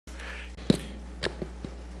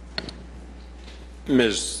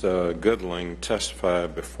Ms. Goodling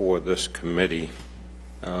testified before this committee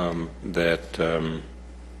that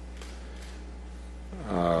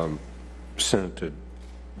Senator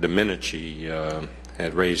Domenici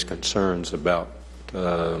had raised concerns about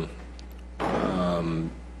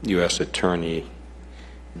U.S. Attorney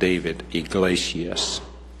David Iglesias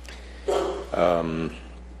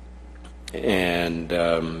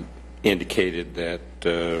and indicated that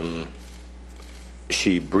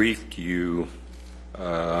she briefed you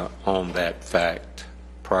on that fact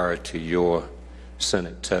prior to your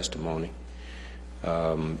Senate testimony.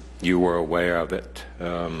 You were aware of it.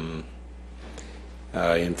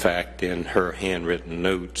 In fact, in her handwritten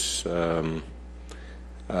notes, there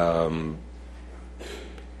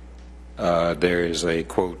is a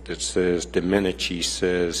quote that says, Domenici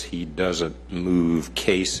says he doesn't move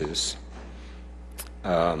cases.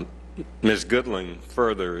 Ms. Goodling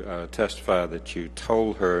further testified that you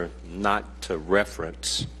told her not to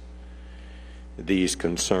reference these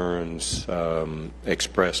concerns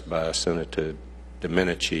expressed by Senator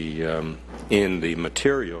Domenici in the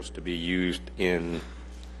materials to be used in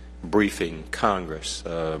briefing Congress.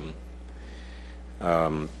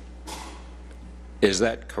 Is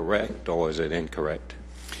that correct or is it incorrect?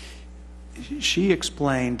 She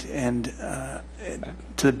explained, and to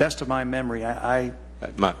the best of my memory,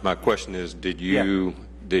 My question is, did you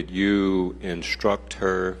instruct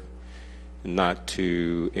her not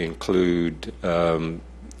to include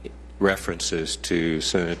references to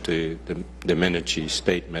Senator Domenici's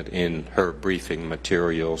statement in her briefing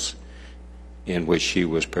materials in which she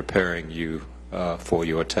was preparing you for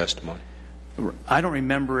your testimony? I don't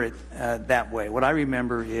remember it that way. What I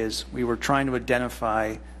remember is we were trying to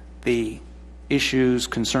identify the issues,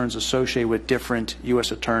 concerns associated with different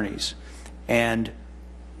U.S. attorneys, and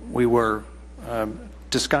we were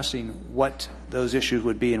discussing what those issues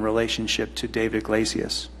would be in relationship to David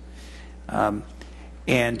Iglesias. And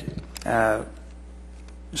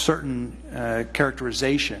certain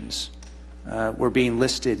characterizations were being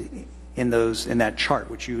listed in that chart,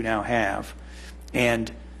 which you now have.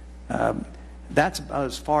 And that's about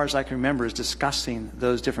as far as I can remember, is discussing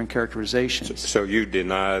those different characterizations. So you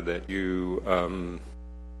deny that you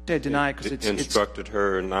I deny because instructed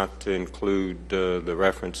her not to include the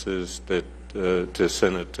references that to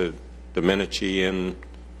Senator Domenici in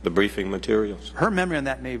the briefing materials? Her memory on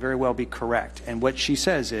that may very well be correct. And what she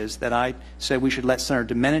says is that I said we should let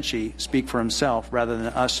Senator Domenici speak for himself rather than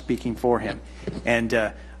us speaking for him. And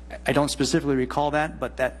I don't specifically recall that,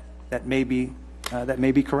 but that may be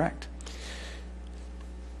correct.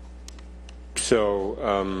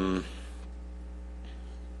 So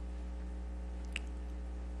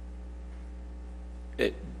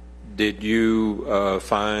did you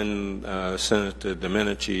find Senator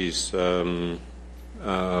Domenici's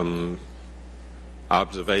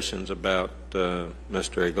observations about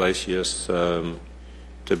Mr. Iglesias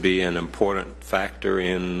to be an important factor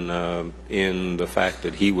in the fact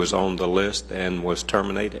that he was on the list and was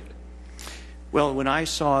terminated? Well, when I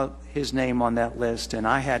saw his name on that list and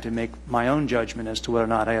I had to make my own judgment as to whether or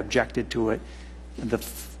not I objected to it, the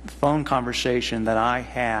phone conversation that I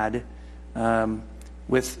had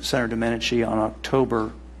with Senator Domenici on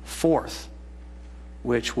October 4th,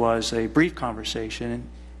 which was a brief conversation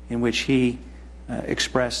in which he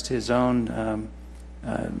expressed his own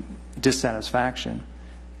dissatisfaction,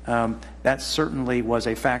 that certainly was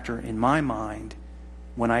a factor in my mind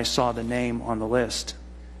when I saw the name on the list.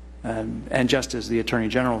 And just as the Attorney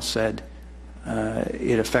General said,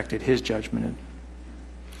 it affected his judgment.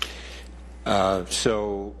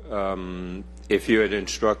 So if you had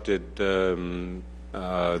instructed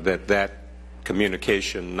that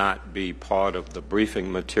communication not be part of the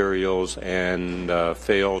briefing materials and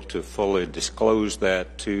failed to fully disclose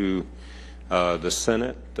that to the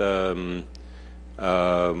Senate,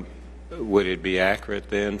 would it be accurate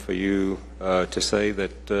then for you to say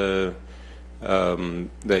that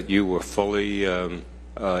that you were fully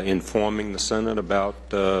informing the Senate about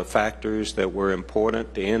factors that were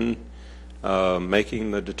important in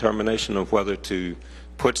making the determination of whether to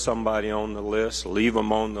put somebody on the list, leave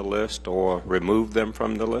them on the list, or remove them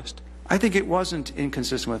from the list? I think it wasn't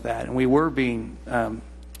inconsistent with that, and we were being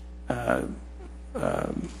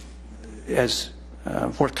as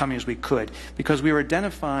forthcoming as we could, because we were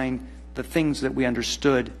identifying the things that we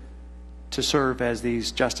understood to serve as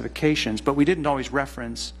these justifications, but we didn't always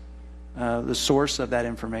reference the source of that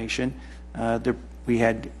information. We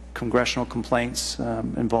had congressional complaints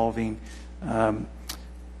involving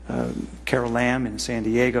Carol Lam in San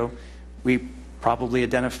Diego. We probably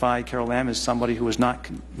identified Carol Lam as somebody who was not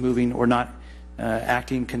moving or not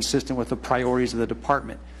acting consistent with the priorities of the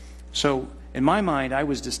department. So in my mind, I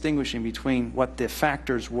was distinguishing between what the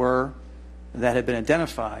factors were that had been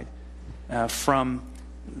identified from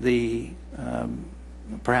the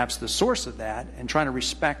perhaps the source of that, and trying to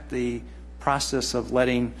respect the process of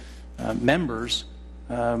letting members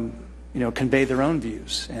convey their own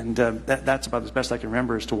views. And that's about as best I can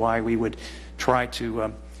remember as to why we would try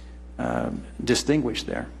to distinguish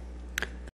there.